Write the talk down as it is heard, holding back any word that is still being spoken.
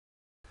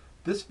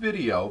This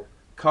video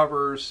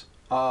covers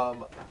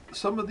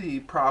some of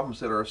the problems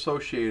that are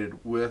associated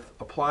with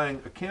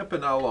applying a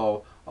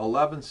Campagnolo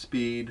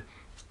 11-speed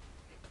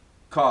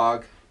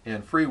cog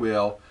and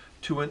freewheel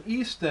to an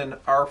Easton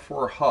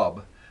R4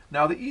 hub.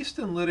 Now, the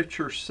Easton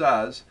literature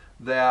says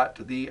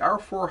that the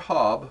R4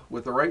 hub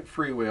with the right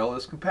freewheel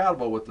is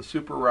compatible with the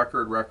Super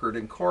Record,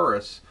 and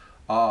Chorus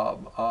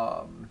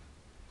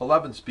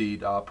 11-speed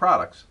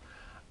products.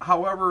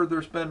 However,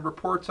 there's been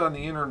reports on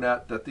the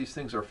internet that these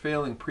things are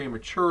failing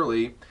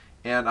prematurely,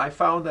 and I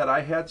found that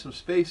I had some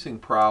spacing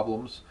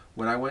problems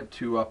when I went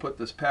to put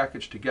this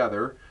package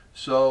together.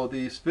 So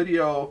this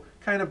video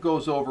kind of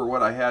goes over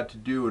what I had to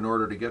do in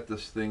order to get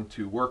this thing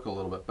to work a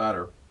little bit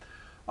better.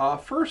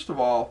 First of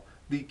all,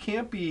 the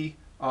Campy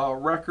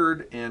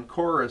record and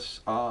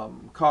chorus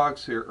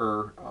cogs here,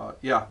 or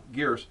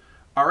gears,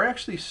 are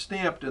actually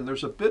stamped, and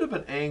there's a bit of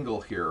an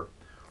angle here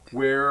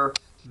where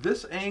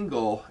this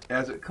angle,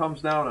 as it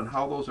comes down and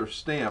how those are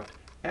stamped,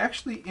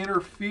 actually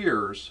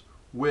interferes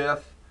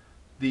with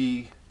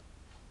the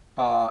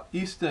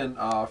Easton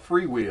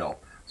Freewheel.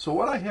 So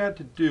what I had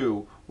to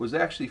do was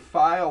actually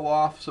file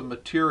off some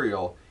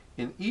material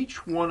in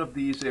each one of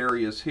these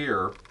areas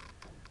here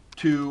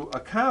to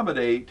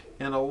accommodate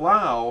and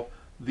allow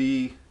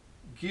the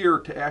gear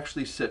to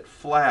actually sit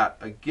flat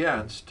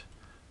against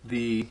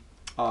the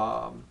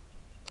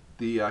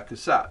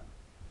cassette.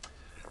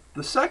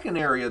 The second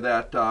area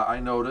that I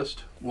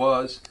noticed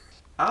was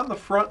on the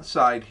front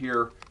side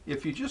here.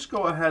 If you just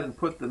go ahead and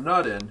put the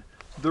nut in,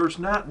 there's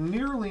not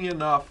nearly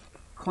enough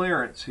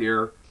clearance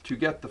here to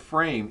get the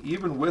frame,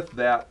 even with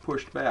that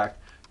pushed back,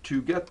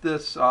 to get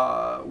this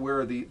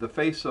where the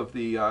face of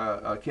the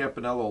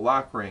Campagnolo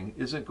lockring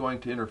isn't going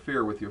to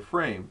interfere with your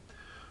frame.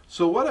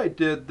 So what I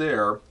did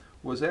there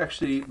was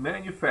actually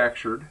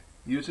manufactured,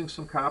 using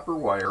some copper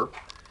wire,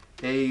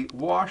 a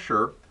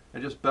washer. I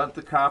just bent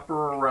the copper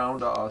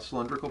around a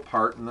cylindrical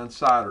part and then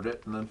soldered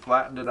it and then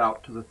flattened it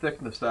out to the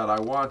thickness that I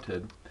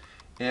wanted.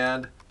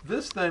 And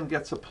this then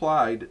gets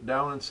applied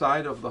down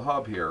inside of the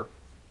hub here.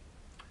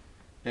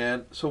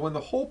 And so when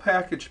the whole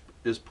package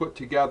is put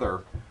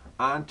together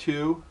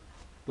onto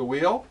the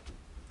wheel,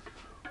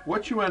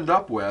 what you end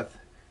up with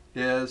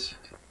is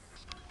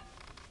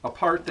a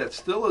part that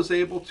still is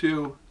able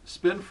to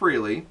spin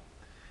freely.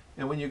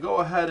 And when you go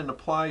ahead and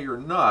apply your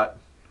nut,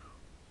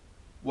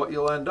 what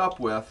you'll end up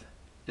with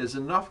is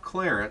enough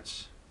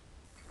clearance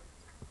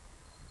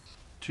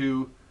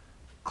to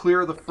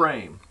clear the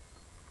frame.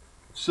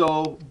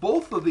 So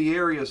both of the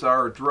areas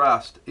are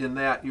addressed in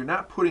that you're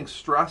not putting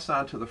stress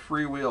onto the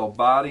freewheel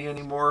body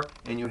anymore,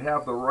 and you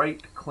have the right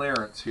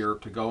clearance here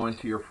to go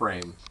into your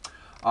frame.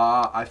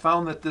 I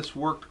found that this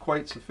worked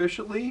quite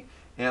sufficiently,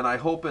 and I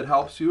hope it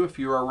helps you if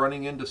you are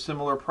running into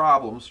similar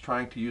problems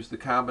trying to use the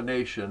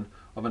combination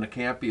of a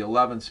Campy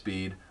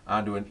 11-speed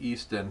onto an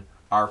Easton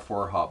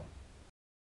R4 hub.